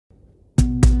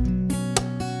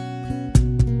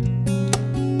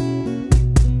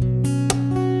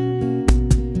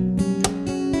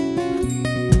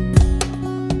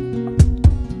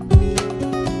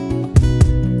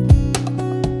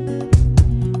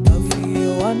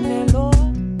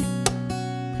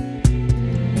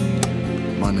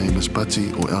My name is Pati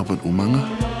Albert Umaga.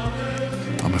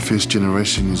 I'm a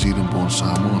first-generation New Zealand-born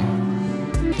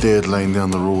Samoan. Dad laying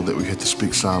down the rule that we had to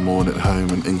speak Samoan at home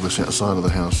and English outside of the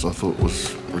house I thought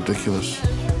was ridiculous.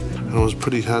 And it was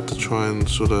pretty hard to try and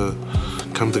sort of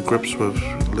come to grips with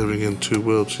living in two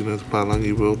worlds, you know, the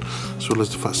Palangi world as well as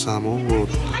the Samoan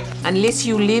world. Unless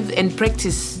you live and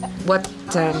practice what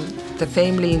the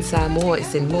family in Samoa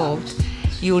is involved,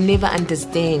 you'll never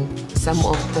understand some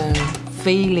of the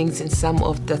feelings and some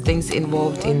of the things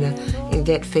involved in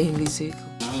that family circle.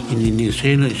 In New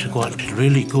Zealand, it's got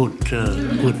really good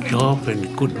job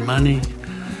and good money.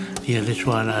 Yeah, that's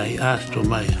why I asked to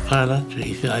my father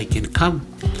if I can come.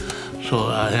 So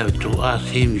I have to ask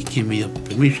him to give me a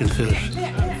permission first.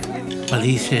 But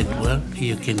he said, well,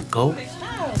 you can go.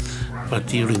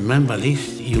 But you remember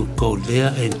this, you go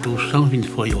there and do something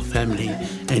for your family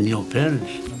and your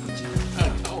parents.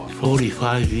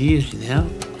 45 years now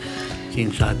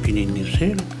since I've been in New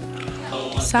Zealand.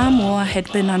 Samoa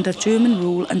had been under German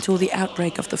rule until the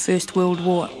outbreak of the First World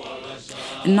War.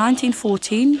 In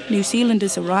 1914, New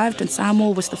Zealanders arrived and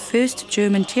Samoa was the first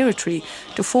German territory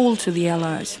to fall to the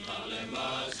Allies.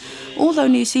 Although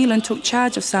New Zealand took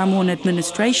charge of Samoan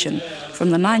administration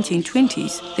from the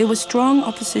 1920s, there was strong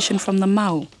opposition from the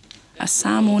Mau, a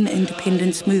Samoan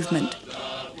independence movement.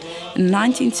 In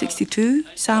 1962,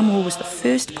 Samoa was the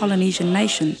first Polynesian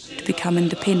nation to become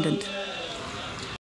independent.